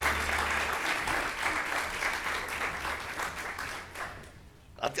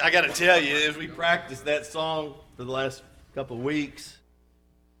I got to tell you, as we practiced that song for the last couple of weeks,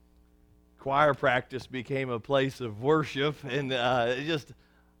 choir practice became a place of worship, and I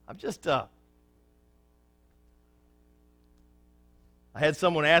had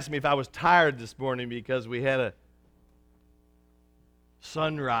someone ask me if I was tired this morning because we had a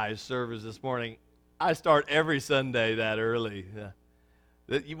sunrise service this morning. I start every Sunday that early.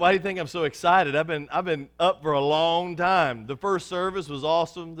 Why do you think I'm so excited? I've been up for a long time. The first service was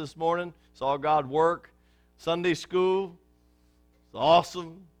awesome this morning. Saw God work. Sunday school was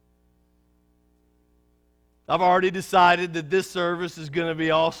awesome. I've already decided that this service is going to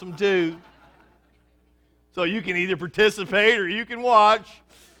be awesome too. So you can either participate or you can watch.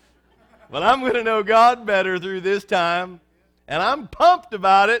 But I'm going to know God better through this time. And I'm pumped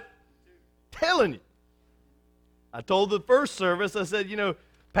about it. Telling you. I told the first service, I said,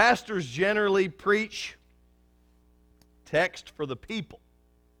 pastors generally preach text for the people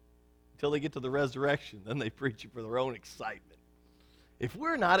until they get to the resurrection. Then they preach it for their own excitement. If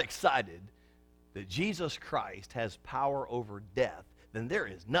we're not excited that Jesus Christ has power over death, then there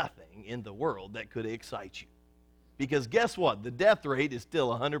is nothing in the world that could excite you. Because guess what? The death rate is still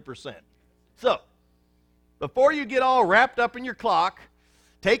 100%. So, before you get all wrapped up in your clock,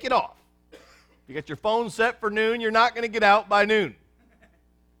 take it off. You got your phone set for noon, you're not going to get out by noon.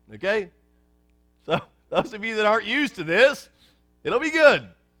 Okay? So, those of you that aren't used to this, it'll be good.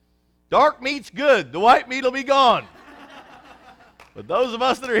 Dark meat's good. The white meat will be gone. But those of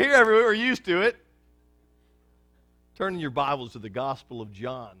us that are here everywhere are used to it. Turn in your Bibles to the Gospel of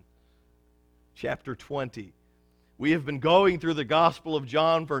John, chapter 20. We have been going through the Gospel of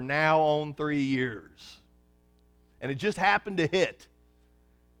John for now on 3 years. And it just happened to hit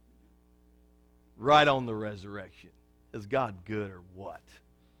right on the resurrection. Is God good or what?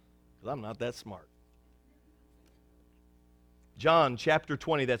 Because I'm not that smart. John chapter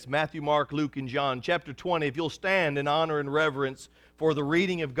 20, that's Matthew, Mark, Luke, and John. Chapter 20, if you'll stand in honor and reverence for the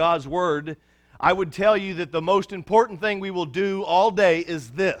reading of God's Word, I would tell you that the most important thing we will do all day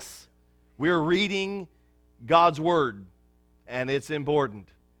is this. We're reading God's Word, and it's important.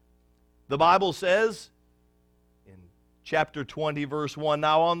 The Bible says, chapter 20, verse 1,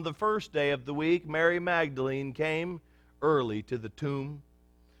 now on the first day of the week, Mary Magdalene came early to the tomb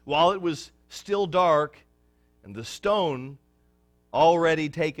while it was still dark and the stone already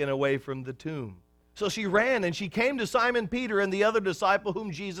taken away from the tomb. So she ran and she came to Simon Peter and the other disciple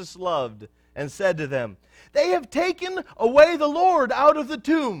whom Jesus loved and said to them, they have taken away the Lord out of the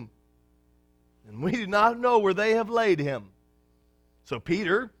tomb, and we do not know where they have laid him. So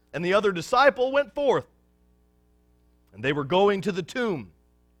Peter and the other disciple went forth, and they were going to the tomb.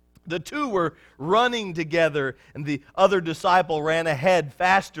 The two were running together, and the other disciple ran ahead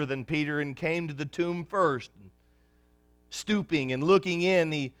faster than Peter and came to the tomb first. Stooping and looking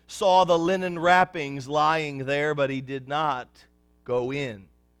in, he saw the linen wrappings lying there, but he did not go in.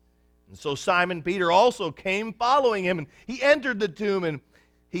 And so Simon Peter also came following him, and he entered the tomb, and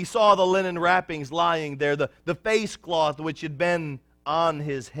he saw the linen wrappings lying there, the face cloth which had been on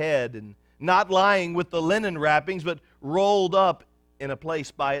his head, and not lying with the linen wrappings, but rolled up in a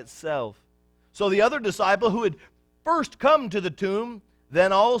place by itself. So the other disciple who had first come to the tomb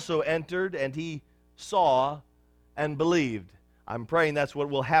then also entered, and he saw and believed. I'm praying that's what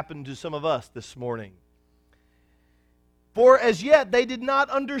will happen to some of us this morning. For as yet they did not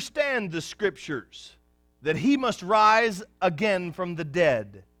understand the Scriptures, that he must rise again from the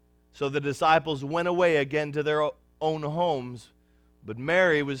dead. So the disciples went away again to their own homes, but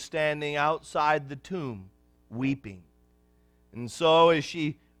Mary was standing outside the tomb, weeping. And so as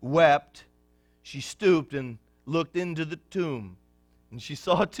she wept, she stooped and looked into the tomb. And she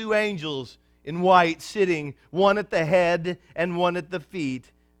saw two angels in white sitting, one at the head and one at the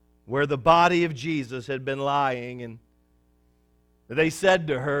feet, where the body of Jesus had been lying. And they said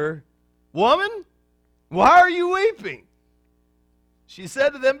to her, woman, why are you weeping? She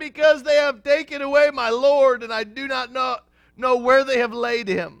said to them, because they have taken away my Lord, and I do not know where they have laid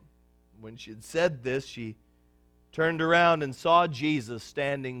him. When she had said this, she turned around and saw Jesus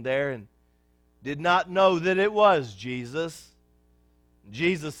standing there and did not know that it was Jesus.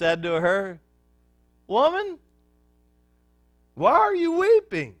 Jesus said to her, woman, why are you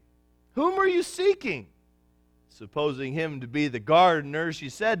weeping? Whom are you seeking? Supposing him to be the gardener, she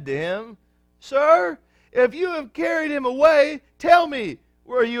said to him, sir, if you have carried him away, tell me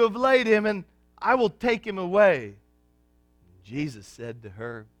where you have laid him, and I will take him away. Jesus said to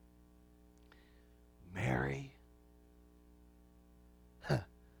her, Mary.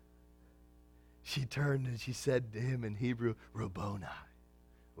 She turned and she said to him in Hebrew, Rabboni,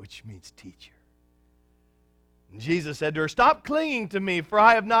 which means teacher. And Jesus said to her, "Stop clinging to me, for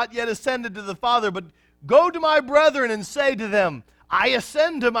I have not yet ascended to the Father, but go to my brethren and say to them, I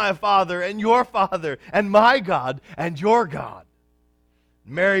ascend to my Father and your Father, and my God and your God."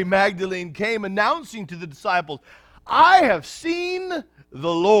 Mary Magdalene came announcing to the disciples, "I have seen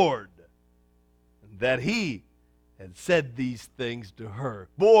the Lord," and that he had said these things to her.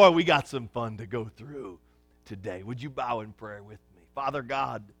 Boy, we got some fun to go through today. Would you bow in prayer with me? Father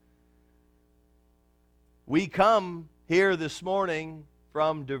God, we come here this morning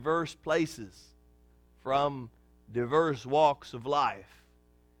from diverse places, from diverse walks of life.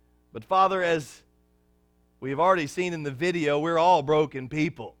 But Father, as we have already seen in the video, we're all broken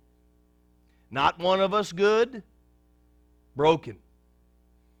people. Not one of us good, broken.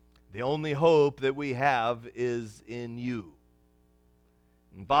 The only hope that we have is in you.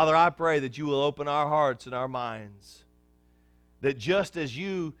 And Father, I pray that you will open our hearts and our minds, that just as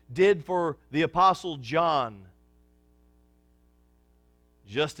you did for the Apostle John,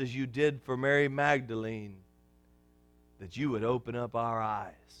 just as you did for Mary Magdalene, that you would open up our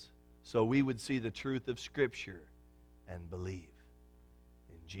eyes so we would see the truth of Scripture and believe.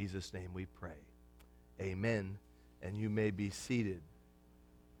 In Jesus' name we pray. Amen. And you may be seated.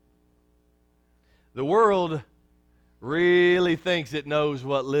 The world really thinks it knows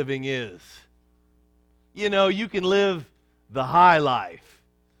what living is. You know, you can live the high life,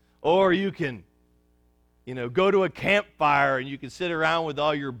 or you can, go to a campfire and you can sit around with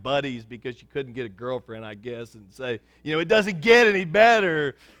all your buddies because you couldn't get a girlfriend, I guess, and say, it doesn't get any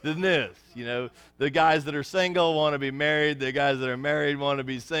better than this. The guys that are single want to be married. The guys that are married want to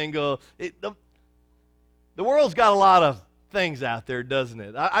be single. The world's got a lot of things out there, doesn't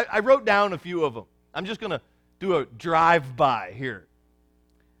it? I wrote down a few of them. I'm just going to do a drive-by here.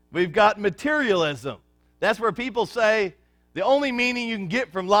 We've got materialism. That's where people say the only meaning you can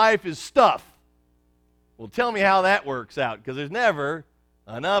get from life is stuff. Well, tell me how that works out, because there's never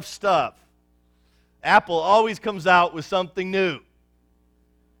enough stuff. Apple always comes out with something new.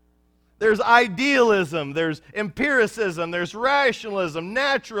 There's idealism, there's empiricism, there's rationalism,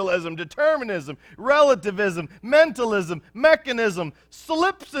 naturalism, determinism, relativism, mentalism, mechanism,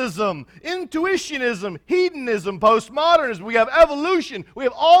 solipsism, intuitionism, hedonism, postmodernism. We have evolution. We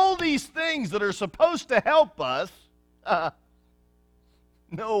have all these things that are supposed to help us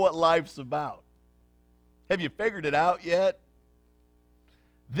know what life's about. Have you figured it out yet?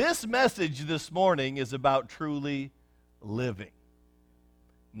 This message this morning is about truly living.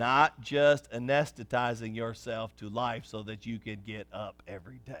 Not just anesthetizing yourself to life so that you can get up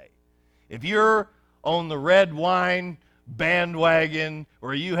every day. If you're on the red wine bandwagon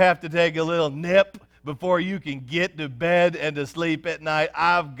where you have to take a little nip before you can get to bed and to sleep at night,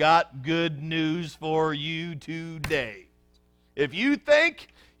 I've got good news for you today. If you think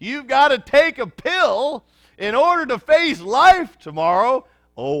you've got to take a pill in order to face life tomorrow,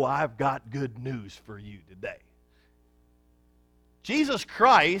 I've got good news for you today. Jesus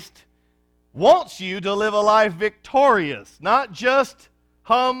Christ wants you to live a life victorious, not just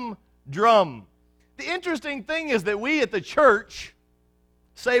humdrum. The interesting thing is that we at the church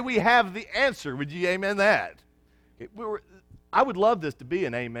say we have the answer. Would you amen that? I would love this to be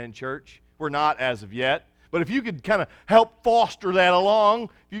an amen church. We're not as of yet. But if you could kind of help foster that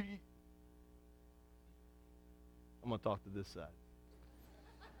along. I'm going to talk to this side.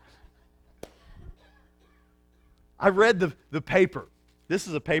 I read the paper. This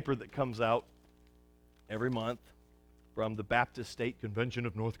is a paper that comes out every month from the Baptist State Convention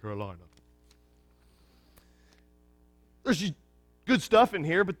of North Carolina. There's good stuff in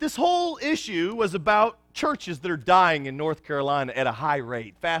here, but this whole issue was about churches that are dying in North Carolina at a high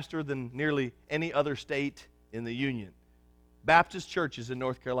rate, faster than nearly any other state in the Union. Baptist churches in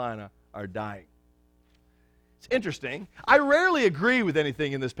North Carolina are dying. It's interesting. I rarely agree with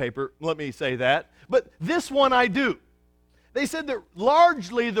anything in this paper, let me say that, but this one I do. They said that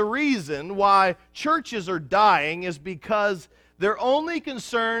largely the reason why churches are dying is because they're only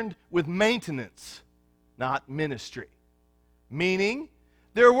concerned with maintenance, not ministry. Meaning,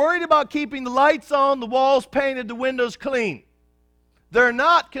 they're worried about keeping the lights on, the walls painted, the windows clean. They're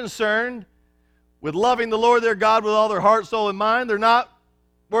not concerned with loving the Lord their God with all their heart, soul, and mind. They're not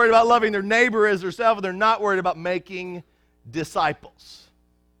worried about loving their neighbor as themselves, and they're not worried about making disciples.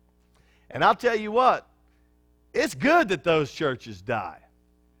 And I'll tell you what, it's good that those churches die.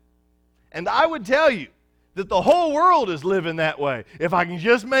 And I would tell you that the whole world is living that way. If I can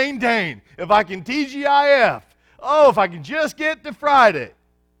just maintain, if I can TGIF, if I can just get to Friday,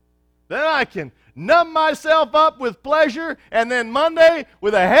 then I can numb myself up with pleasure, and then Monday,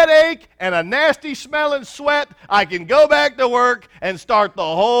 with a headache and a nasty smelling sweat, I can go back to work and start the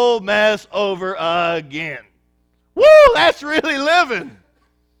whole mess over again. Woo, that's really living.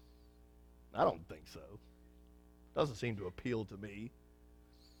 I don't think so. Doesn't seem to appeal to me.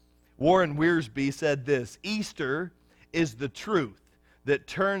 Warren Wiersbe said this: Easter is the truth that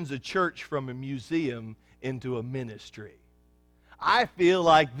turns a church from a museum into a ministry. I feel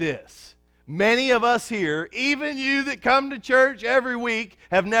like this. Many of us here, even you that come to church every week,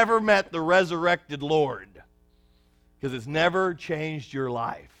 have never met the resurrected Lord because it's never changed your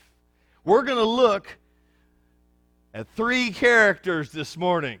life. We're going to look at three characters this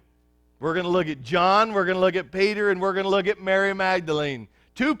morning. We're going to look at John, we're going to look at Peter, and we're going to look at Mary Magdalene.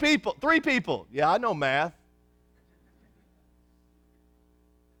 Three people. Yeah, I know math.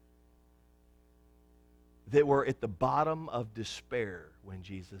 That were at the bottom of despair when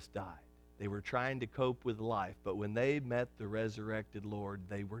Jesus died. They were trying to cope with life, but when they met the resurrected Lord,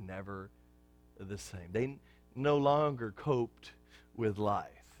 they were never the same. They no longer coped with life.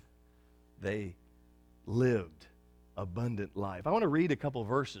 They lived abundant life. I want to read a couple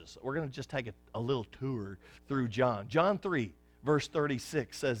verses. We're going to just take a little tour through John. John 3, verse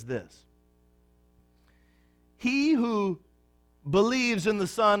 36 says this: He who believes in the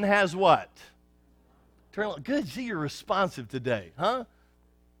Son has what? Eternal. Good, see, you're responsive today, huh?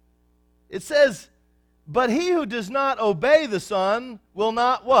 It says, but he who does not obey the Son will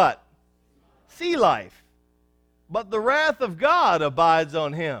not what? See life. But the wrath of God abides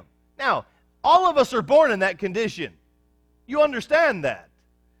on him. Now, all of us are born in that condition. You understand that.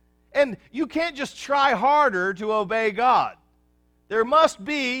 And you can't just try harder to obey God. There must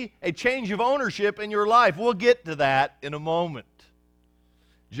be a change of ownership in your life. We'll get to that in a moment.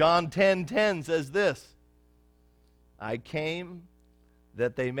 John 10:10 says this: I came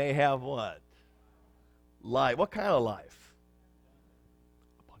that they may have what? Life. What kind of life?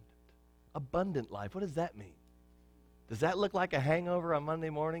 Abundant life. What does that mean? Does that look like a hangover on Monday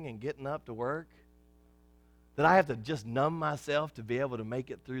morning and getting up to work? That I have to just numb myself to be able to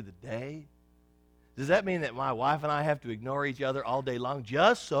make it through the day? Does that mean that my wife and I have to ignore each other all day long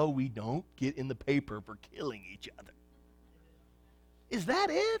just so we don't get in the paper for killing each other? Is that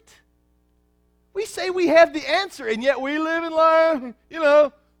it? We say we have the answer, and yet we live in life,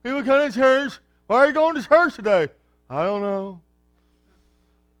 people come to church. Why are you going to church today? I don't know.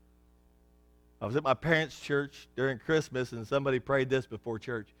 I was at my parents' church during Christmas, and somebody prayed this before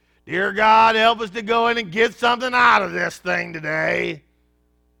church: Dear God, help us to go in and get something out of this thing today.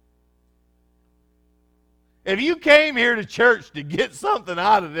 If you came here to church to get something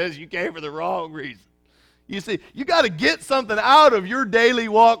out of this, you came for the wrong reason. You see, you got to get something out of your daily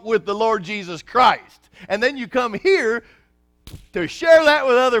walk with the Lord Jesus Christ. And then you come here to share that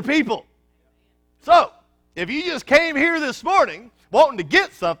with other people. So, if you just came here this morning wanting to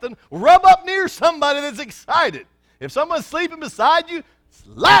get something, rub up near somebody that's excited. If someone's sleeping beside you,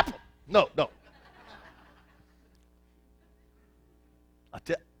 slap them. No.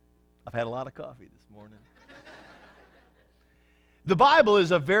 I've had a lot of coffee this morning. The Bible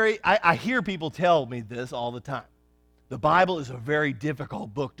is I hear people tell me this all the time. The Bible is a very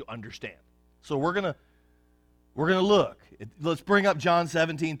difficult book to understand. So we're gonna look. Let's bring up John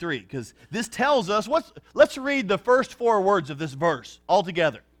 17:3, because this tells us let's read the first 4 words of this verse all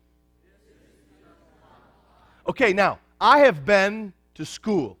together. Okay, now, I have been to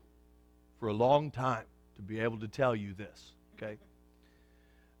school for a long time to be able to tell you this, okay?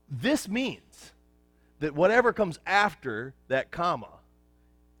 This means that whatever comes after that comma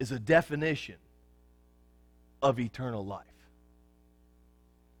is a definition of eternal life.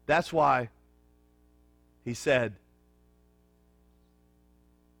 That's why he said,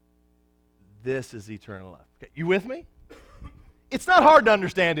 this is eternal life. Okay, you with me? It's not hard to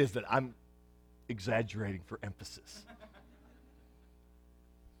understand, is it? I'm exaggerating for emphasis.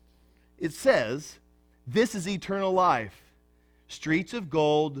 It says, this is eternal life. Streets of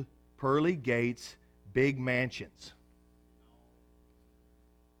gold, pearly gates, big mansions.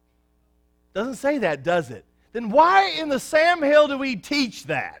 Doesn't say that, does it? Then why in the Sam Hill do we teach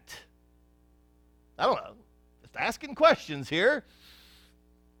that? I don't know. Just asking questions here.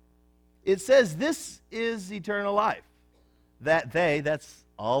 It says this is eternal life. That's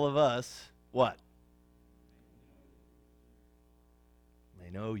all of us, what?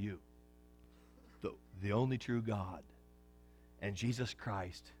 May know you, the only true God, and Jesus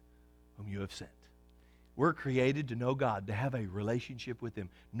Christ, whom you have sent. We're created to know God, to have a relationship with Him.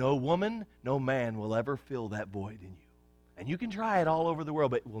 No woman, no man will ever fill that void in you. And you can try it all over the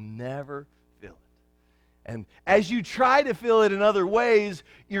world, but it will never fill it. And as you try to fill it in other ways,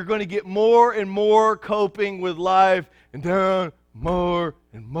 you're going to get more and more coping with life, and down more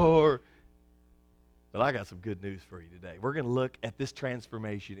and more. But I got some good news for you today. We're going to look at this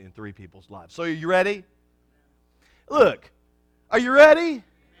transformation in 3 people's lives. So are you ready? Look, are you ready?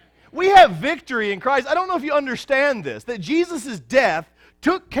 We have victory in Christ. I don't know if you understand this, that Jesus' death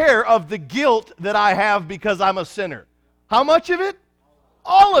took care of the guilt that I have because I'm a sinner. How much of it?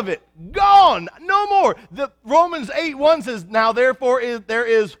 All of it. Gone. No more. The Romans 8:1 says, now therefore there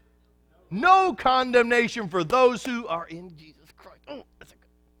is no condemnation for those who are in Jesus Christ. Oh,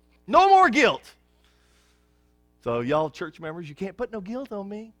 no more guilt. So y'all church members, you can't put no guilt on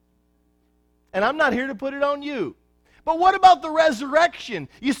me. And I'm not here to put it on you. But what about the resurrection?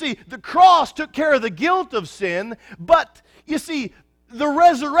 You see, the cross took care of the guilt of sin, but you see, the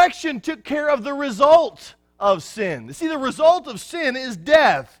resurrection took care of the result of sin. You see, the result of sin is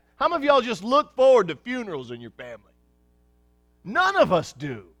death. How many of y'all just look forward to funerals in your family? None of us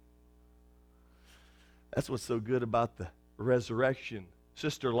do. That's what's so good about the resurrection.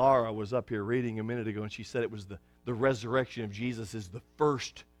 Sister Laura was up here reading a minute ago, and she said it was the resurrection of Jesus is the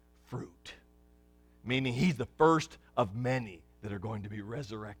first fruit, meaning he's the first of many that are going to be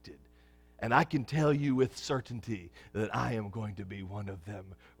resurrected. And I can tell you with certainty that I am going to be one of them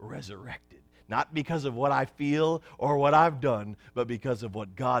resurrected. Not because of what I feel or what I've done, but because of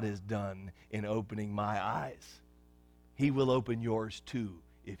what God has done in opening my eyes. He will open yours too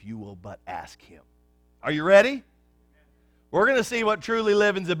if you will but ask him. Are you ready? We're going to see what truly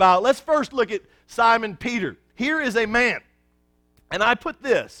living's about. Let's first look at Simon Peter. Here is a man. And I put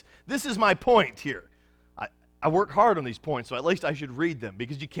this. This is my point here. I work hard on these points, so at least I should read them,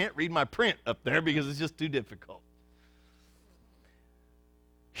 because you can't read my print up there because it's just too difficult.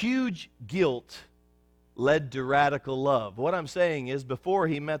 Huge guilt led to radical love. What I'm saying is, before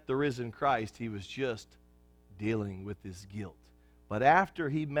he met the risen Christ, he was just dealing with his guilt. But after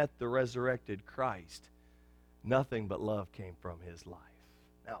he met the resurrected Christ, nothing but love came from his life.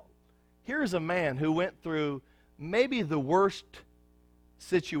 Now, here's a man who went through maybe the worst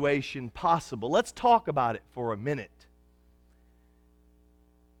situation possible. Let's talk about it for a minute.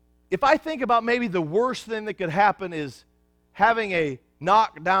 If I think about maybe the worst thing that could happen is having a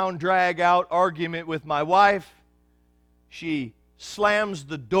knock-down, drag-out argument with my wife. She slams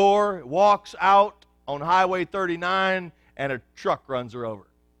the door, walks out on Highway 39, and a truck runs her over.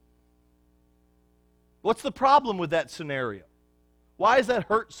 What's the problem with that scenario? Why does that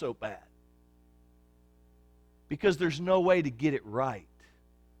hurt so bad? Because there's no way to get it right.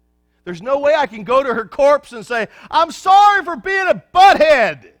 There's no way I can go to her corpse and say, I'm sorry for being a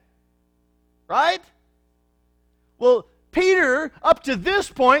butthead. Right? Well, Peter, up to this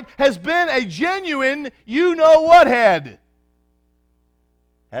point, has been a genuine you-know-what head.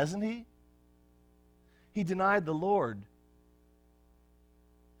 Hasn't he? He denied the Lord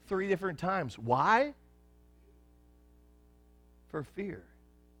 3 different times. Why? For fear.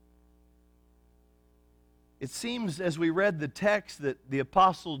 It seems, as we read the text, that the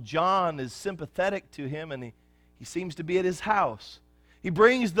Apostle John is sympathetic to him, and he seems to be at his house. He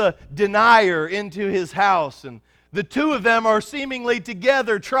brings the denier into his house, and the two of them are seemingly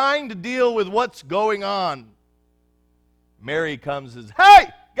together trying to deal with what's going on. Mary comes and says,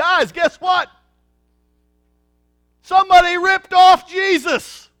 hey, guys, guess what? Somebody ripped off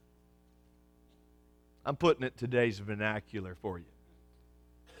Jesus. I'm putting it today's vernacular for you.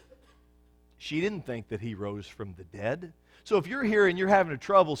 She didn't think that he rose from the dead. So if you're here and you're having a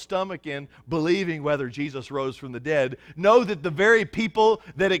trouble stomaching believing whether Jesus rose from the dead, know that the very people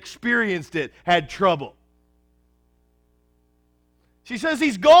that experienced it had trouble. She says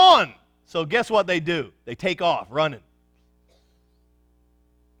he's gone. So guess what they do? They take off running.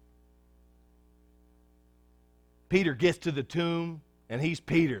 Peter gets to the tomb, and he's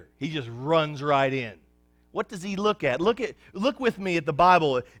Peter. He just runs right in. What does he look at? Look with me at the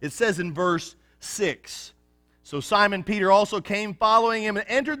Bible. It says in verse 6. So Simon Peter also came following him and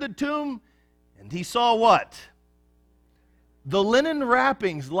entered the tomb, and he saw what? The linen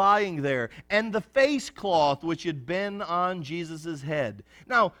wrappings lying there, and the face cloth which had been on Jesus' head.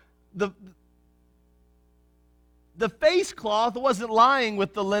 Now, the face cloth wasn't lying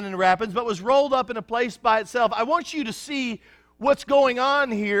with the linen wrappings, but was rolled up in a place by itself. I want you to see what's going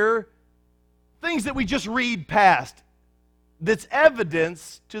on here. Things that we just read past that's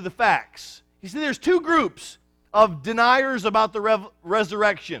evidence to the facts. You see, there's 2 groups of deniers about the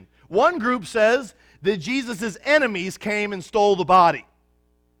resurrection. One group says that Jesus' enemies came and stole the body.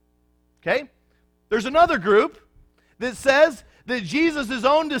 Okay? There's another group that says that Jesus'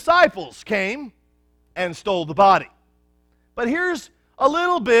 own disciples came and stole the body. But here's a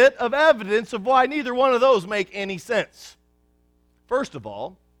little bit of evidence of why neither one of those make any sense. First of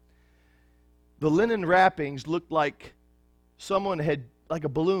all, the linen wrappings looked like someone had, like a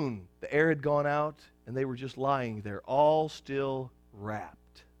balloon. The air had gone out, and they were just lying there, all still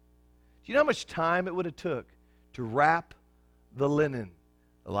wrapped. Do you know how much time it would have took to wrap the linen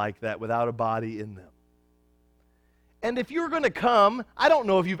like that without a body in them. And if you're going to come, I don't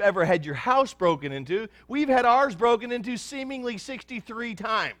know if you've ever had your house broken into. We've had ours broken into seemingly 63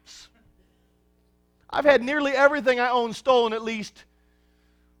 times. I've had nearly everything I own stolen at least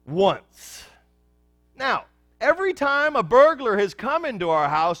once. Now, every time a burglar has come into our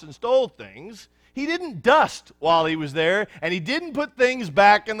house and stole things, he didn't dust while he was there, and he didn't put things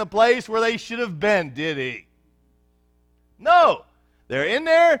back in the place where they should have been, did he? No. They're in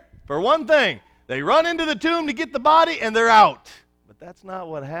there for one thing. They run into the tomb to get the body, and they're out. But that's not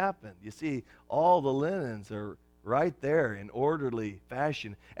what happened. You see, all the linens are right there in orderly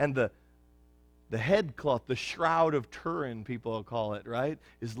fashion. And the headcloth, the shroud of Turin, people call it, right,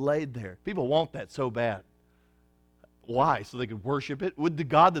 is laid there. People want that so bad. Why? So they could worship it? Would to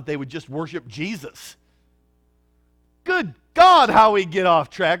God that they would just worship Jesus. Good God, how we get off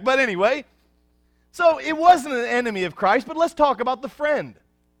track. But anyway, so it wasn't an enemy of Christ, but let's talk about the friend.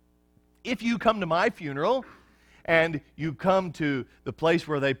 If you come to my funeral and you come to the place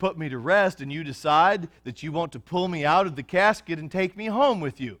where they put me to rest and you decide that you want to pull me out of the casket and take me home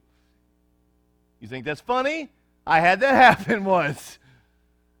with you, you think that's funny? I had that happen once.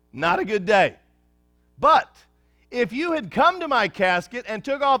 Not a good day. But if you had come to my casket and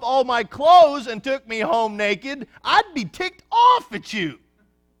took off all my clothes and took me home naked, I'd be ticked off at you.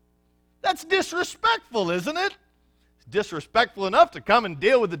 That's disrespectful, isn't it? It's disrespectful enough to come and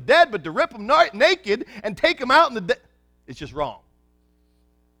deal with the dead, but to rip them naked and take them out in the it's just wrong.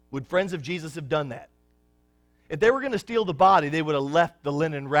 Would friends of Jesus have done that? If they were going to steal the body, they would have left the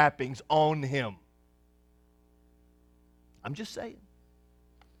linen wrappings on him. I'm just saying.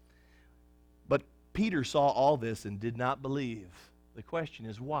 But Peter saw all this and did not believe. The question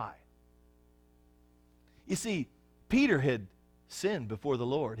is why? You see, Peter had sinned before the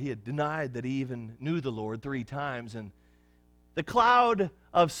Lord. He had denied that he even knew the Lord 3 times. And the cloud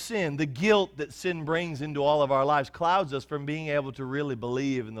of sin, the guilt that sin brings into all of our lives, clouds us from being able to really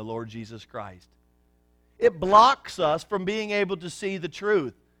believe in the Lord Jesus Christ. It blocks us from being able to see the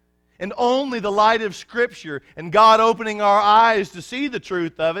truth. And only the light of Scripture and God opening our eyes to see the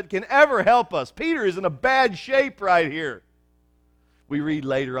truth of it can ever help us. Peter is in a bad shape right here. We read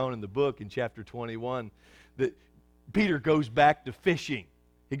later on in the book in chapter 21 that Peter goes back to fishing.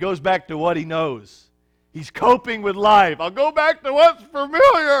 He goes back to what he knows. He's coping with life. I'll go back to what's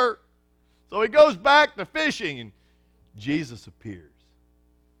familiar. So he goes back to fishing, and Jesus appears.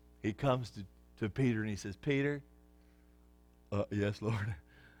 He comes to Peter and he says, Peter, yes, Lord,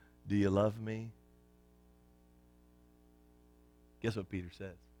 do you love me? Guess what Peter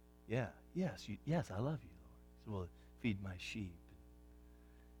says? Yes, I love you, Lord. He said, well, feed my sheep.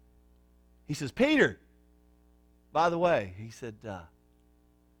 He says, Peter, by the way, he said,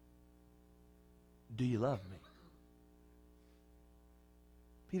 do you love me?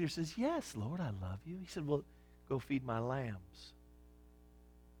 Peter says, yes, Lord, I love you. He said, well, go feed my lambs.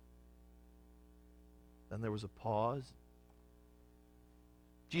 Then there was a pause.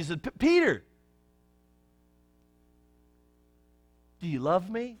 Jesus said, Peter, do you love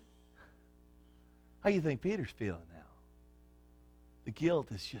me? How do you think Peter's feeling now? The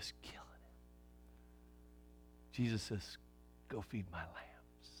guilt is just killing him. Jesus says, go feed my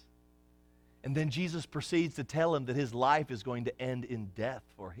lambs. And then Jesus proceeds to tell him that his life is going to end in death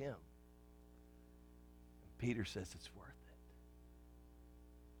for him. And Peter says it's worth it.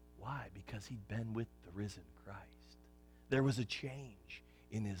 Why? Because he'd been with the risen Christ. There was a change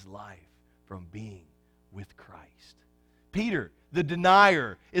in his life from being with Christ. Peter, the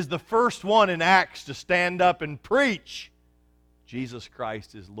denier, is the first one in Acts to stand up and preach Jesus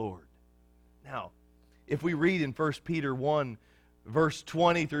Christ is Lord. Now, if we read in 1 Peter 1, verse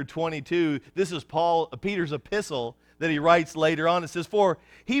 20 through 22, this is Peter's epistle that he writes later on. It says, for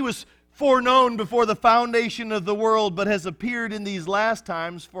he was foreknown before the foundation of the world, but has appeared in these last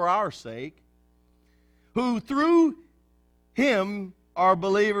times for our sake, who through him are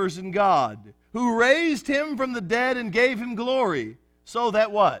believers in God, who raised him from the dead and gave him glory, so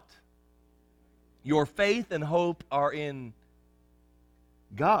that what? Your faith and hope are in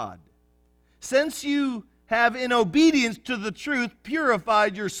God. Since you have in obedience to the truth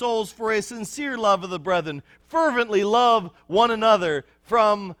purified your souls for a sincere love of the brethren, fervently love one another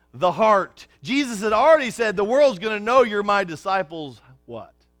from the heart. Jesus had already said the world's going to know you're my disciples.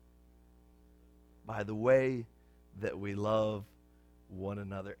 What? By the way that we love one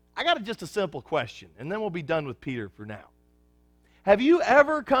another. I got just a simple question, and then we'll be done with Peter for now. Have you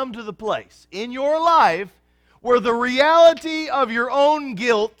ever come to the place in your life where the reality of your own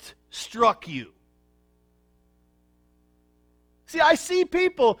guilt struck you? See, I see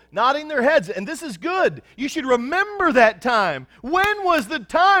people nodding their heads, and this is good. You should remember that time. When was the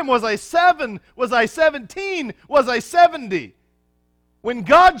time? Was I 7? Was I 17? Was I 70? When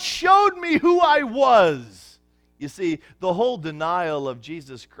God showed me who I was. You see, the whole denial of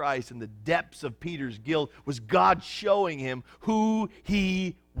Jesus Christ and the depths of Peter's guilt was God showing him who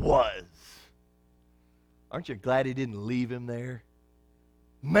he was. Aren't you glad he didn't leave him there?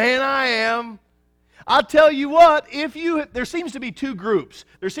 Man, I am. I'll tell you what, there seems to be two groups.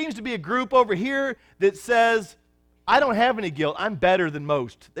 There seems to be a group over here that says, I don't have any guilt. I'm better than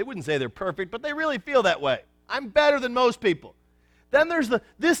most. They wouldn't say they're perfect, but they really feel that way. I'm better than most people. Then there's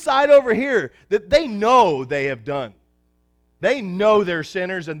this side over here that they know they have done. They know they're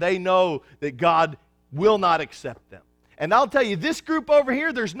sinners, and they know that God will not accept them. And I'll tell you, this group over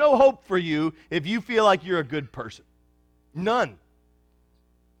here, there's no hope for you if you feel like you're a good person. None.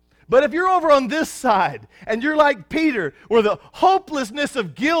 But if you're over on this side, and you're like Peter, where the hopelessness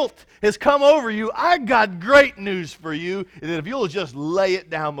of guilt has come over you, I got great news for you, that if you'll just lay it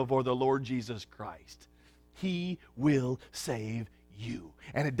down before the Lord Jesus Christ, He will save you.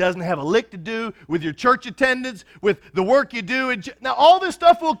 And it doesn't have a lick to do with your church attendance, with the work you do. Now, all this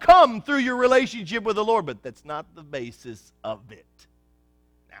stuff will come through your relationship with the Lord, but that's not the basis of it.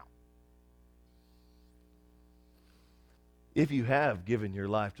 Now, if you have given your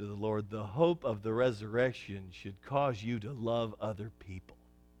life to the Lord, the hope of the resurrection should cause you to love other people.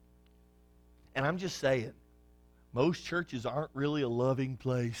 And I'm just saying, most churches aren't really a loving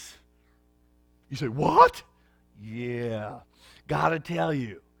place. You say, what? Yeah, gotta tell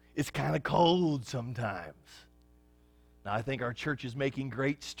you, it's kind of cold sometimes. Now, I think our church is making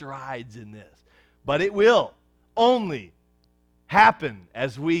great strides in this, but it will only happen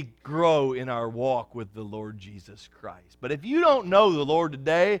as we grow in our walk with the Lord Jesus Christ. But if you don't know the Lord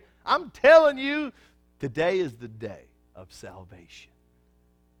today, I'm telling you, today is the day of salvation.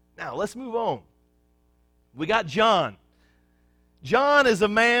 Now, let's move on. We got John. John is a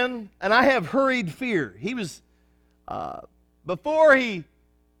man, and I have hurried fear. He was, before he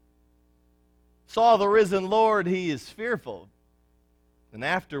saw the risen Lord, he is fearful. And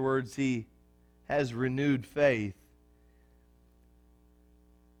afterwards, he has renewed faith.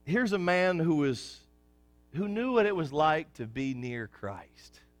 Here's a man who knew what it was like to be near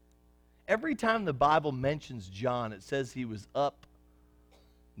Christ. Every time the Bible mentions John, it says he was up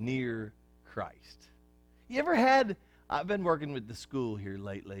near Christ. You ever had, I've been working with the school here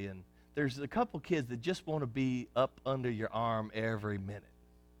lately, and there's a couple kids that just want to be up under your arm every minute.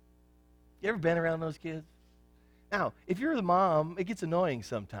 You ever been around those kids? Now, if you're the mom, it gets annoying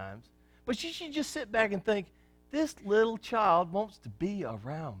sometimes, but you should just sit back and think, this little child wants to be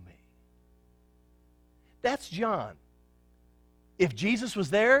around me. That's John. If Jesus was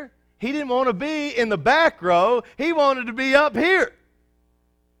there, he didn't want to be in the back row. He wanted to be up here.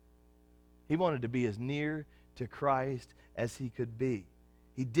 He wanted to be as near to Christ as he could be.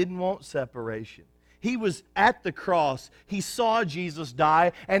 He didn't want separation. He was at the cross. He saw Jesus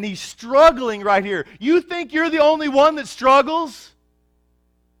die, and he's struggling right here. You think you're the only one that struggles?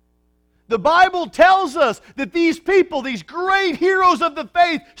 The Bible tells us that these people, these great heroes of the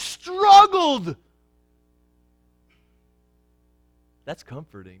faith, struggled. That's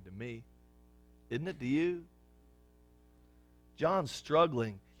comforting to me. Isn't it to you? John's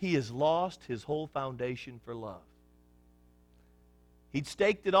struggling. He has lost his whole foundation for love. He'd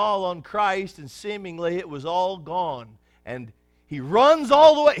staked it all on Christ, and seemingly it was all gone. And he runs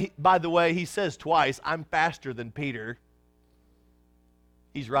all the way. By the way, he says twice, I'm faster than Peter.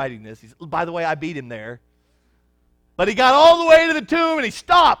 He's writing this. By the way, I beat him there. But he got all the way to the tomb, and he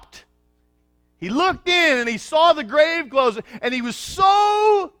stopped. He looked in, and he saw the grave closed, and he was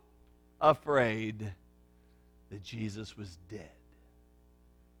so afraid that Jesus was dead.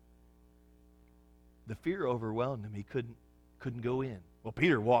 The fear overwhelmed him. He couldn't go in. Well,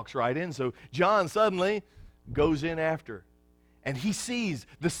 Peter walks right in, so John suddenly goes in after. And he sees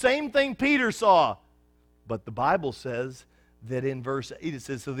the same thing Peter saw. But the Bible says that in verse 8 it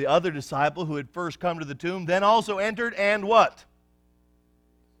says, so the other disciple who had first come to the tomb then also entered, and what?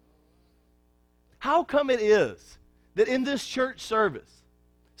 How come it is that in this church service,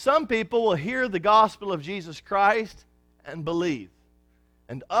 some people will hear the gospel of Jesus Christ and believe,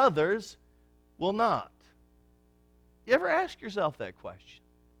 and others will not? You ever ask yourself that question?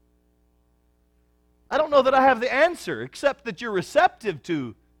 I don't know that I have the answer, except that you're receptive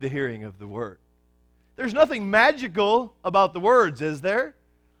to the hearing of the word. There's nothing magical about the words, is there?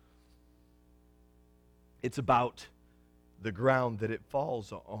 It's about the ground that it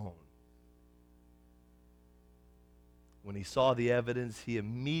falls on. When he saw the evidence, he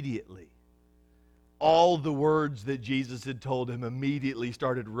immediately all the words that Jesus had told him immediately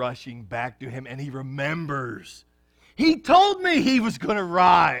started rushing back to him, and he remembers. He told me he was going to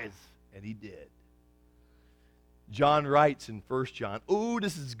rise, and he did. John writes in 1 John, ooh,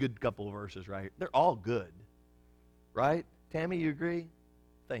 this is a good couple of verses right here. They're all good, right? Tammy, you agree?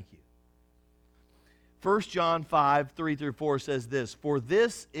 Thank you. 1 John 5, 3 through 4 says this, for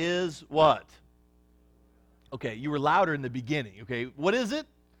this is what? Okay, you were louder in the beginning, okay? What is it?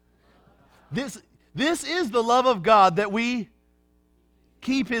 This is the love of God, that we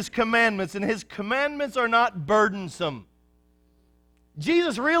keep His commandments, and His commandments are not burdensome.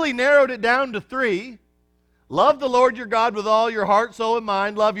 Jesus really narrowed it down to 3. Love the Lord your God with all your heart, soul, and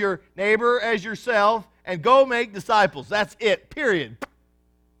mind. Love your neighbor as yourself, and go make disciples. That's it, period.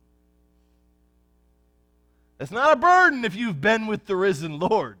 It's not a burden if you've been with the risen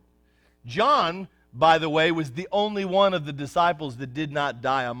Lord. John, by the way, was the only one of the disciples that did not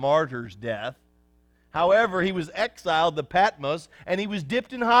die a martyr's death. However, he was exiled to Patmos, and he was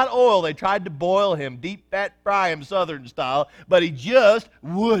dipped in hot oil. They tried to boil him, deep fat fry him Southern style, but he just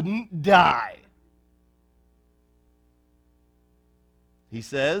wouldn't die. He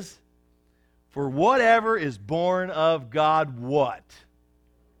says, for whatever is born of God, what?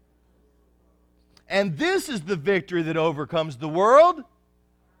 And this is the victory that overcomes the world.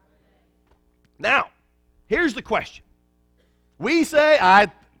 Now, here's the question. We say,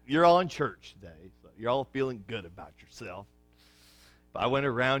 you're all in church today, so you're all feeling good about yourself. If I went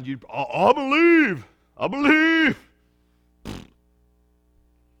around you, I believe.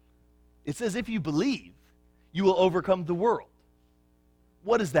 It says if you believe, you will overcome the world.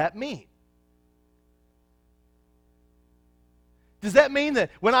 What does that mean? Does that mean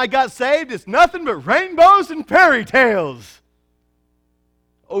that when I got saved, it's nothing but rainbows and fairy tales?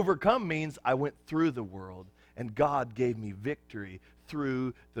 Overcome means I went through the world, and God gave me victory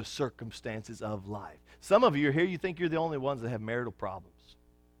through the circumstances of life. Some of you are here, you think you're the only ones that have marital problems.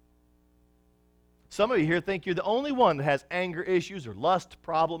 Some of you here think you're the only one that has anger issues or lust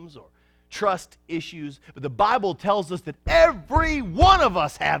problems or trust issues. But the Bible tells us that every one of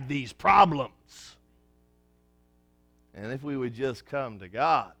us have these problems. And if we would just come to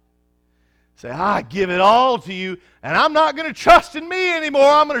God, say, I give it all to you, and I'm not going to trust in me anymore.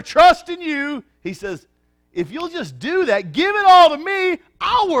 I'm going to trust in you. He says, if you'll just do that, give it all to me,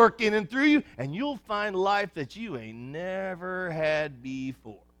 I'll work in and through you, and you'll find life that you ain't never had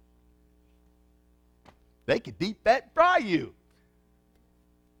before. They can deep fat fry you.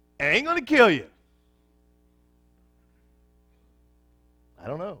 It ain't going to kill you. I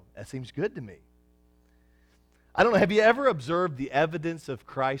don't know. That seems good to me. I don't know. Have you ever observed the evidence of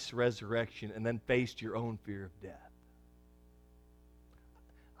Christ's resurrection and then faced your own fear of death?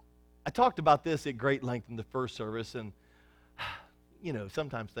 I talked about this at great length in the first service, and, you know,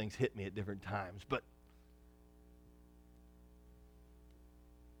 sometimes things hit me at different times, but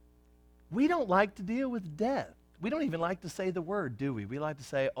we don't like to deal with death. We don't even like to say the word, do we? We like to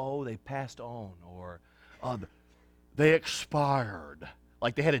say, oh, they passed on, or they expired.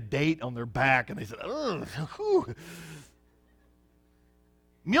 Like they had a date on their back, and they said, oh,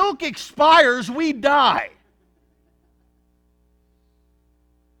 milk expires, we die.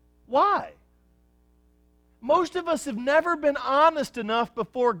 Why? Most of us have never been honest enough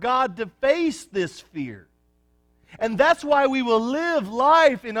before God to face this fear. And that's why we will live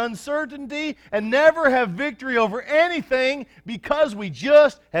life in uncertainty and never have victory over anything, because we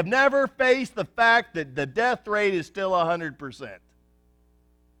just have never faced the fact that the death rate is still 100%.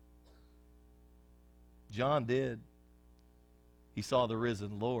 John did. He saw the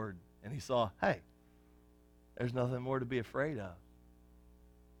risen Lord, and he saw, hey, there's nothing more to be afraid of.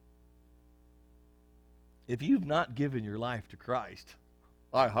 If you've not given your life to Christ,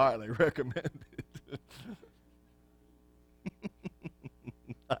 I highly recommend it.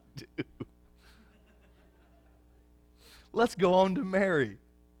 I do. Let's go on to Mary.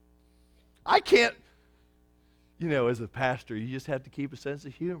 I can't, as a pastor, you just have to keep a sense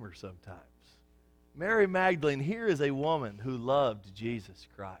of humor sometimes. Mary Magdalene here is a woman who loved Jesus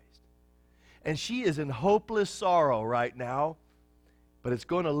Christ. And she is in hopeless sorrow right now, but it's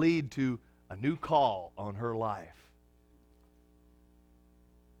going to lead to a new call on her life.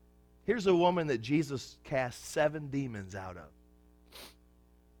 Here's a woman that Jesus cast 7 demons out of.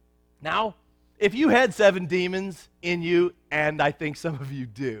 Now, if you had 7 demons in you, and I think some of you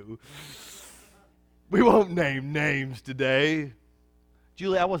do, we won't name names today.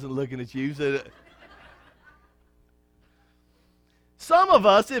 Julie, I wasn't looking at you. Some of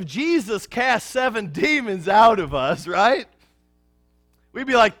us, if Jesus cast 7 demons out of us, right? We'd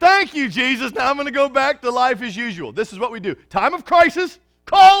be like, thank you, Jesus. Now I'm going to go back to life as usual. This is what we do. Time of crisis,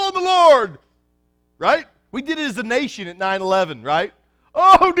 call on the Lord. right? We did it as a nation at 9/11, right?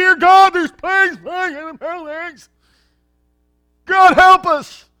 Oh, dear God, there's plagues, plagues. God help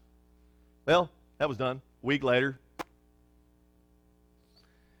us. Well, that was done. A week later.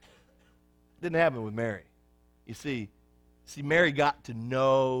 Didn't happen with Mary. You see, Mary got to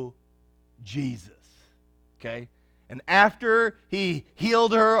know Jesus, okay? And after he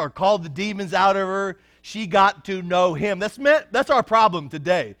healed her or called the demons out of her, she got to know him. That's our problem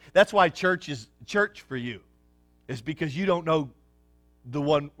today. That's why church is church for you. It's because you don't know the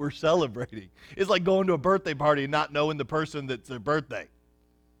one we're celebrating. It's like going to a birthday party and not knowing the person that's their birthday.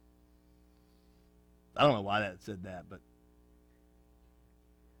 I don't know why that said that, but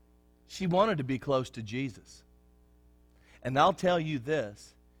she wanted to be close to Jesus. And I'll tell you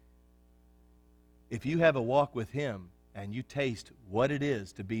this, if you have a walk with him and you taste what it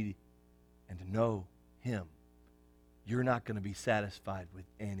is to be and to know him, you're not going to be satisfied with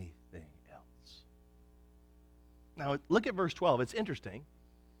anything else. Now, look at verse 12. It's interesting.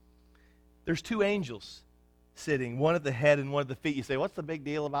 There's two angels sitting, one at the head and one at the feet. You say, what's the big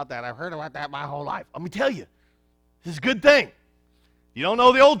deal about that? I've heard about that my whole life. Let me tell you, this is a good thing. You don't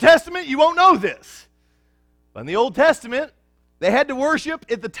know the Old Testament, you won't know this. But in the Old Testament, they had to worship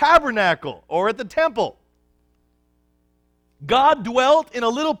at the tabernacle or at the temple. God dwelt in a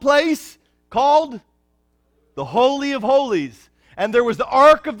little place called the Holy of Holies. And there was the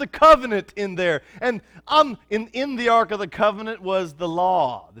Ark of the Covenant in there. And in the Ark of the Covenant was the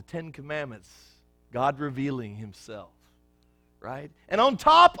law, the Ten Commandments, God revealing himself. Right? And on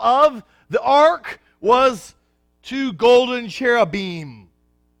top of the Ark was two golden cherubim,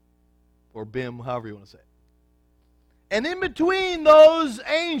 or bim, however you want to say it. And in between those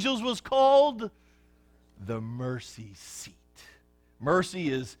angels was called the mercy seat. Mercy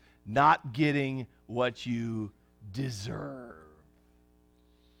is not getting what you deserve.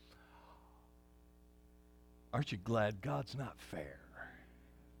 Aren't you glad God's not fair?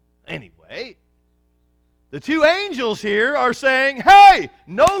 Anyway, the two angels here are saying, hey,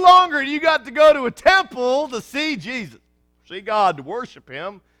 no longer you got to go to a temple to see Jesus, see God, to worship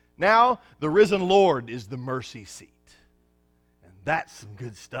him. Now the risen Lord is the mercy seat. And that's some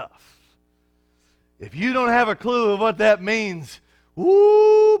good stuff. If you don't have a clue of what that means,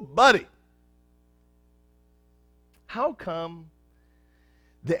 woo, buddy. How come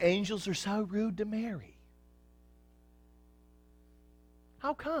the angels are so rude to Mary?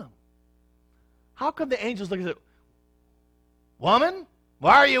 How come? How come the angels look at it? Woman,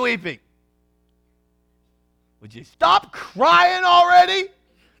 why are you weeping? Would you stop crying already?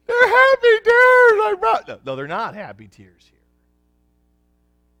 They're happy tears. No, they're not happy tears here.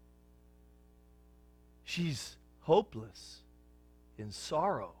 She's hopeless in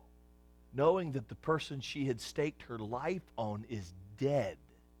sorrow, knowing that the person she had staked her life on is dead.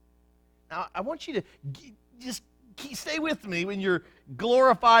 Now, I want you to just stay with me in your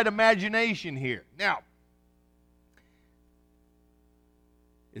glorified imagination here. Now,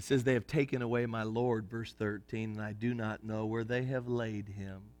 it says, they have taken away my Lord, verse 13, and I do not know where they have laid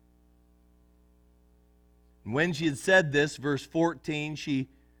him. And when she had said this, verse 14, she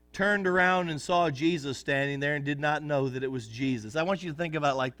turned around and saw Jesus standing there and did not know that it was Jesus. I want you to think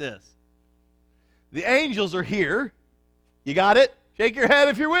about it like this. The angels are here. You got it? Shake your head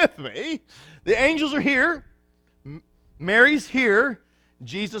if you're with me. The angels are here. Mary's here.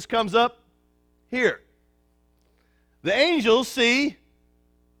 Jesus comes up here. The angels see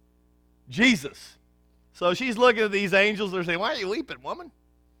Jesus. So she's looking at these angels. They're saying, why are you weeping, woman?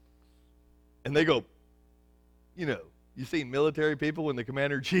 And they go, you've seen military people when the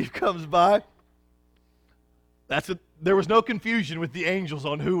commander-in-chief comes by? There was no confusion with the angels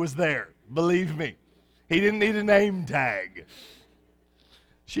on who was there. Believe me. He didn't need a name tag.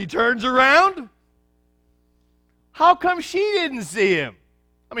 She turns around. How come she didn't see him?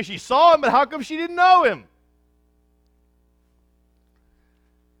 I mean, she saw him, but how come she didn't know him?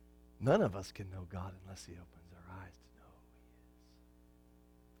 None of us can know God unless he opens our eyes to know who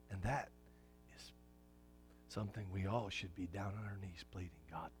he is. And that is something we all should be down on our knees pleading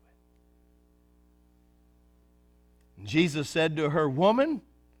God with. And Jesus said to her, woman,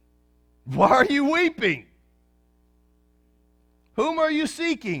 why are you weeping? Whom are you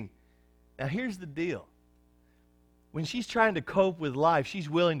seeking? Now here's the deal. When she's trying to cope with life, she's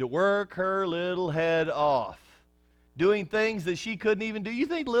willing to work her little head off, doing things that she couldn't even do. You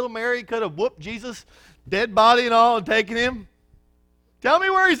think little Mary could have whooped Jesus, dead body and all, and taken him? Tell me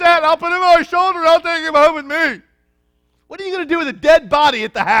where he's at, and I'll put him on my shoulder, and I'll take him home with me. What are you going to do with a dead body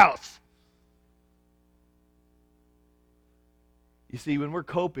at the house? You see, when we're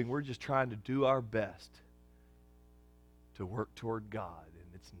coping, we're just trying to do our best to work toward God, and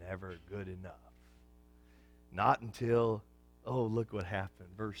it's never good enough. Not until, oh, look what happened.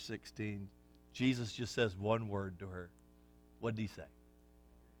 Verse 16. Jesus just says one word to her. What did he say?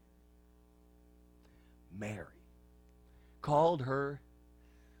 Mary. Called her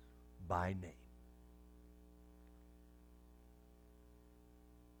by name.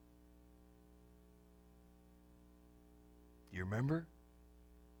 Do you remember?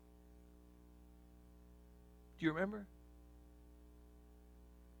 Do you remember?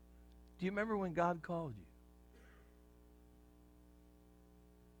 Do you remember when God called you?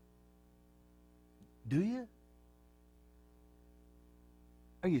 Do you?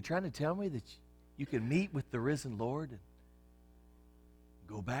 Are you trying to tell me that you can meet with the risen Lord and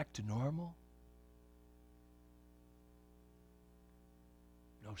go back to normal?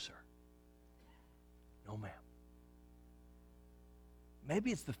 No, sir. No, ma'am.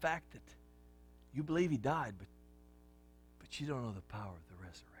 Maybe it's the fact that you believe he died, but you don't know the power of the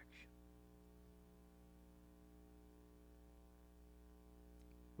resurrection.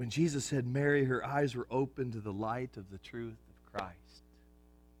 When Jesus said Mary, her eyes were open to the light of the truth of Christ.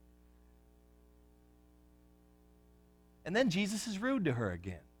 And then Jesus is rude to her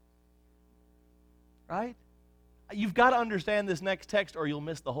again. Right? You've got to understand this next text or you'll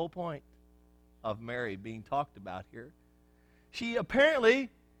miss the whole point of Mary being talked about here. She apparently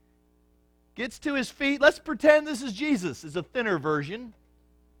gets to his feet. Let's pretend this is Jesus. It's a thinner version.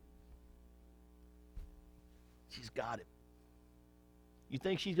 She's got him. You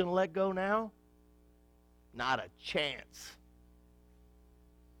think she's going to let go now? Not a chance.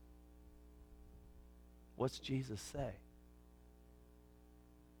 What's Jesus say?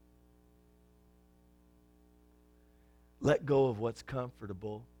 Let go of what's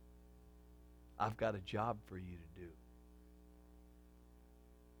comfortable. I've got a job for you to do.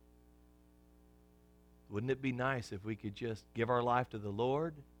 Wouldn't it be nice if we could just give our life to the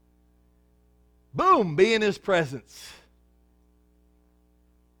Lord? Boom, be in his presence.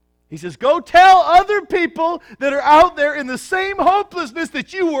 He says, go tell other people that are out there in the same hopelessness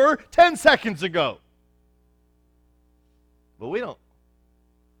that you were 10 seconds ago. But we don't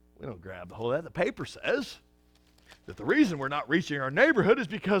grab the whole of that. The paper says that the reason we're not reaching our neighborhood is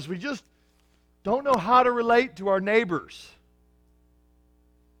because we just don't know how to relate to our neighbors.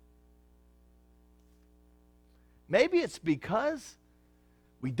 Maybe it's because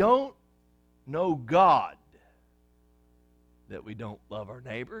we don't know God that we don't love our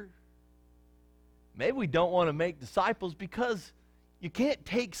neighbor. Maybe we don't want to make disciples because you can't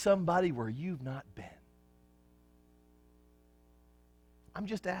take somebody where you've not been. I'm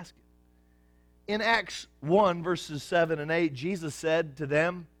just asking. In Acts 1, verses 7 and 8, Jesus said to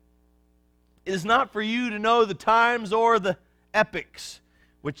them, it is not for you to know the times or the epochs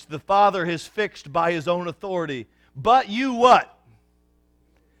which the Father has fixed by his own authority. But you what?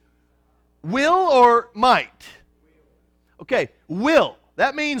 Will or might? Okay, will.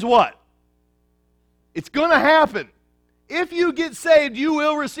 That means what? It's going to happen. If you get saved, you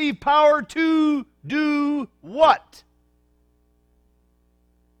will receive power to do what?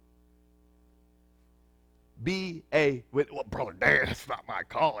 Well, Brother Dan, it's not my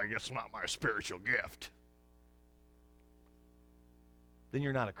calling. It's not my spiritual gift. Then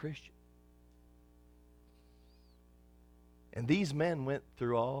you're not a Christian. And these men went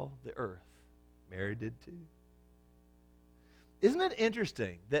through all the earth. Mary did too. Isn't it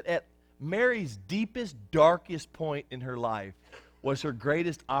interesting that at Mary's deepest, darkest point in her life was her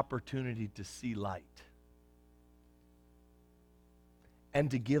greatest opportunity to see light and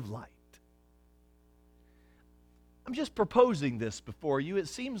to give light? I'm just proposing this before you. It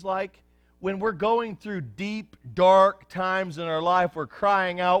seems like when we're going through deep, dark times in our life, we're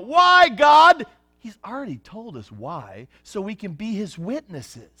crying out, why, God? He's already told us why, so we can be his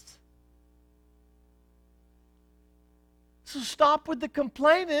witnesses. So stop with the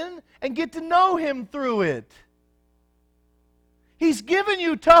complaining and get to know him through it. He's given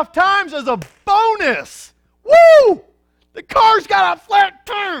you tough times as a bonus. Woo! The car's got a flat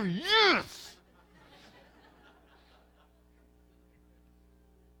tire. Yes!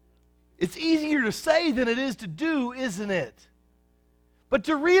 It's easier to say than it is to do, isn't it? But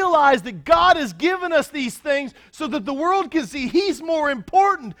to realize that God has given us these things so that the world can see he's more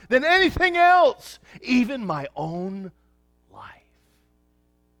important than anything else, even my own life.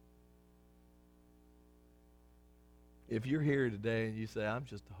 If you're here today and you say, I'm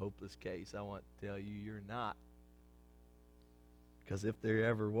just a hopeless case, I want to tell you you're not. Because if there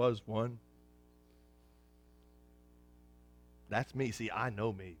ever was one, that's me. See, I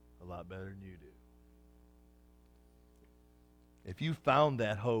know me a lot better than you do. If you found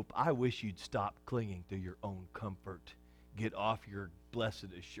that hope, I wish you'd stop clinging to your own comfort. Get off your blessed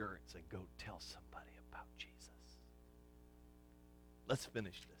assurance and go tell somebody about Jesus. Let's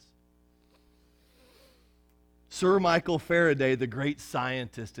finish this. Sir Michael Faraday, the great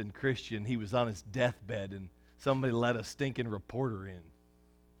scientist and Christian, he was on his deathbed, and somebody let a stinking reporter in.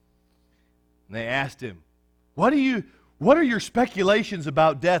 And they asked him, what are your speculations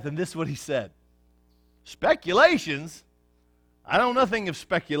about death? And this is what he said. Speculations? I know nothing of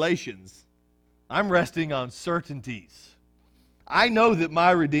speculations. I'm resting on certainties. I know that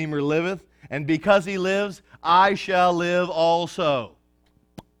my Redeemer liveth, and because he lives, I shall live also.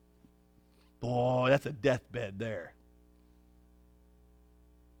 Boy, that's a deathbed there.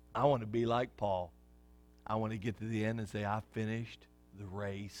 I want to be like Paul. I want to get to the end and say, I've finished the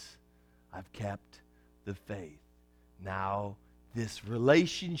race. I've kept the faith. Now, this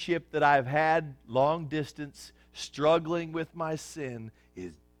relationship that I've had, long distance, struggling with my sin,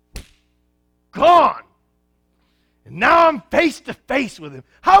 is gone. And now I'm face to face with him.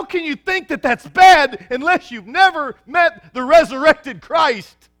 How can you think that that's bad unless you've never met the resurrected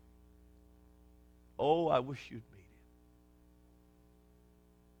Christ? Oh, I wish you'd meet him.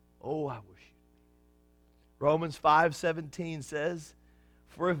 Oh, I wish you'd meet him. Romans 5:17 says,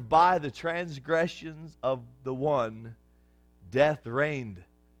 for if by the transgressions of the one, death reigned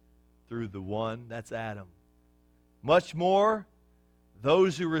through the one, that's Adam, much more,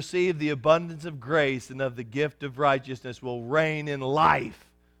 those who receive the abundance of grace and of the gift of righteousness will reign in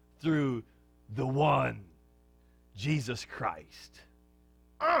life through the one, Jesus Christ.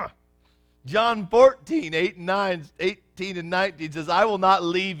 John 14, 18 and 19 says, I will not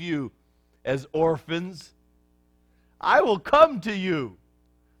leave you as orphans. I will come to you.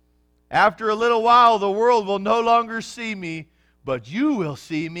 After a little while, the world will no longer see me, but you will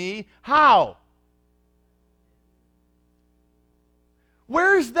see me. How?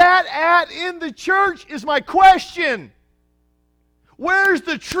 Where's that at in the church is my question. Where's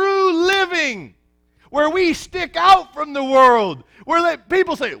the true living? Where we stick out from the world. Where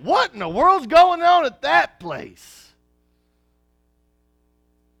people say, what in the world's going on at that place?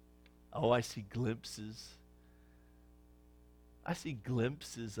 Oh, I see glimpses. I see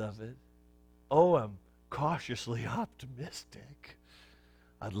glimpses of it. Oh, I'm cautiously optimistic.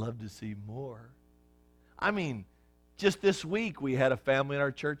 I'd love to see more. I mean, just this week we had a family in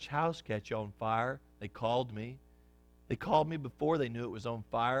our church house catch on fire. They called me. They called me before they knew it was on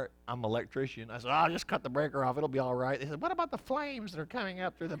fire. I'm an electrician. I said, just cut the breaker off. It'll be all right. They said, what about the flames that are coming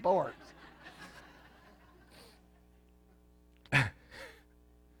up through the boards?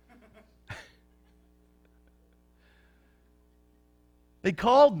 They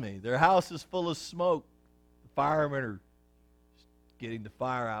called me. Their house is full of smoke. The firemen are getting the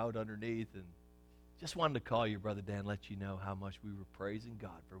fire out underneath. And just wanted to call you, Brother Dan, let you know how much we were praising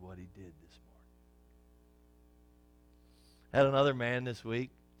God for what he did this morning. Had another man this week,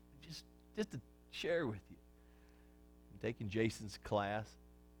 just to share with you. I'm taking Jason's class,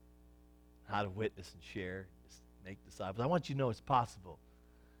 how to witness and share, just make disciples. I want you to know it's possible.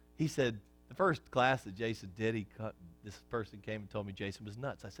 He said, the first class that Jason did, this person came and told me Jason was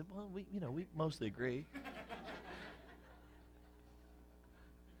nuts. I said, well, we mostly agree.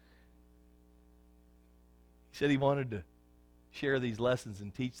 He said he wanted to share these lessons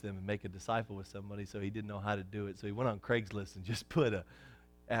and teach them and make a disciple with somebody, so he didn't know how to do it. So he went on Craigslist and just put an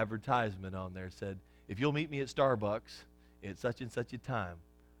advertisement on there. Said, if you'll meet me at Starbucks at such and such a time,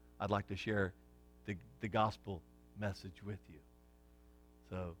 I'd like to share the gospel message with you.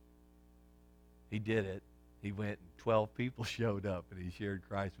 So he did it. He went and 12 people showed up and he shared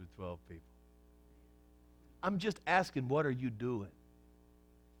Christ with 12 people. I'm just asking, what are you doing?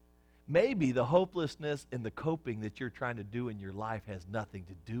 Maybe the hopelessness and the coping that you're trying to do in your life has nothing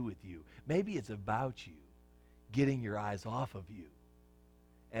to do with you. Maybe it's about you, getting your eyes off of you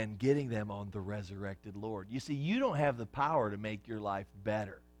and getting them on the resurrected Lord. You see, you don't have the power to make your life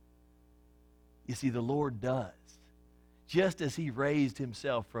better. You see, the Lord does. Just as he raised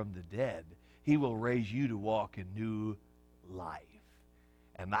himself from the dead, he will raise you to walk in new life.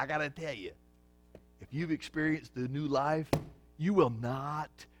 And I got to tell you, if you've experienced the new life, you will not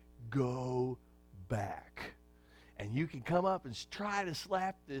go back. And you can come up and try to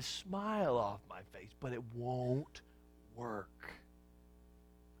slap this smile off my face, but it won't work.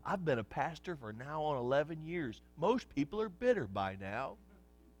 I've been a pastor for now on 11 years. Most people are bitter by now.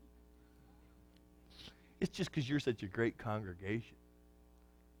 It's just because you're such a great congregation.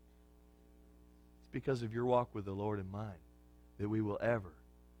 It's because of your walk with the Lord in mind that we will ever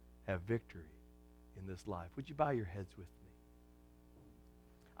have victory in this life. Would you bow your heads with me?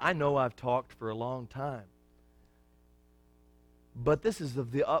 I know I've talked for a long time, but this is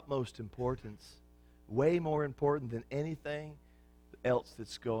of the utmost importance, way more important than anything else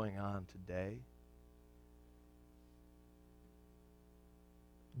that's going on today.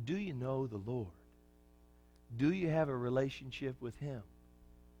 Do you know the Lord? Do you have a relationship with Him?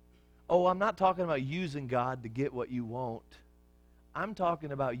 Oh, I'm not talking about using God to get what you want. I'm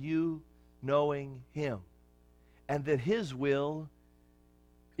talking about you knowing Him, and that His will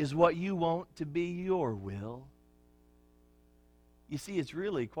is what you want to be your will. You see, it's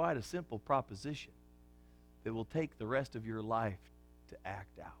really quite a simple proposition that will take the rest of your life to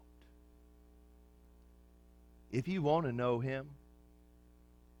act out. If you want to know Him,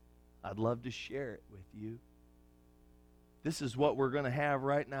 I'd love to share it with you. This is what we're going to have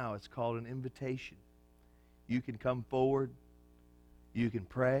right now. It's called an invitation. You can come forward. You can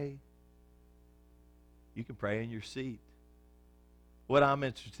pray. You can pray in your seat. What I'm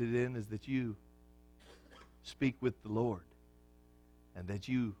interested in is that you speak with the Lord and that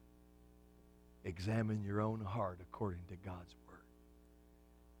you examine your own heart according to God's Word,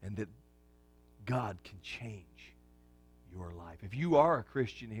 and that God can change your life. If you are a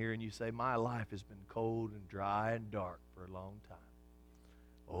Christian here and you say, my life has been cold and dry and dark for a long time,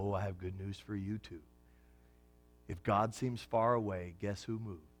 oh, I have good news for you too. If God seems far away, guess who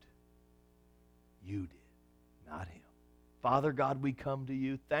moved? You did, not Him. Father God, we come to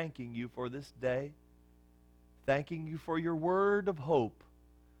you thanking you for this day, thanking you for your word of hope,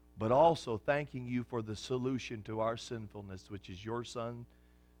 but also thanking you for the solution to our sinfulness, which is your Son's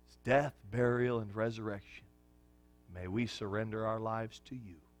death, burial, and resurrection. May we surrender our lives to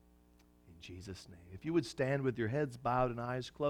you. In Jesus' name. If you would stand with your heads bowed and eyes closed.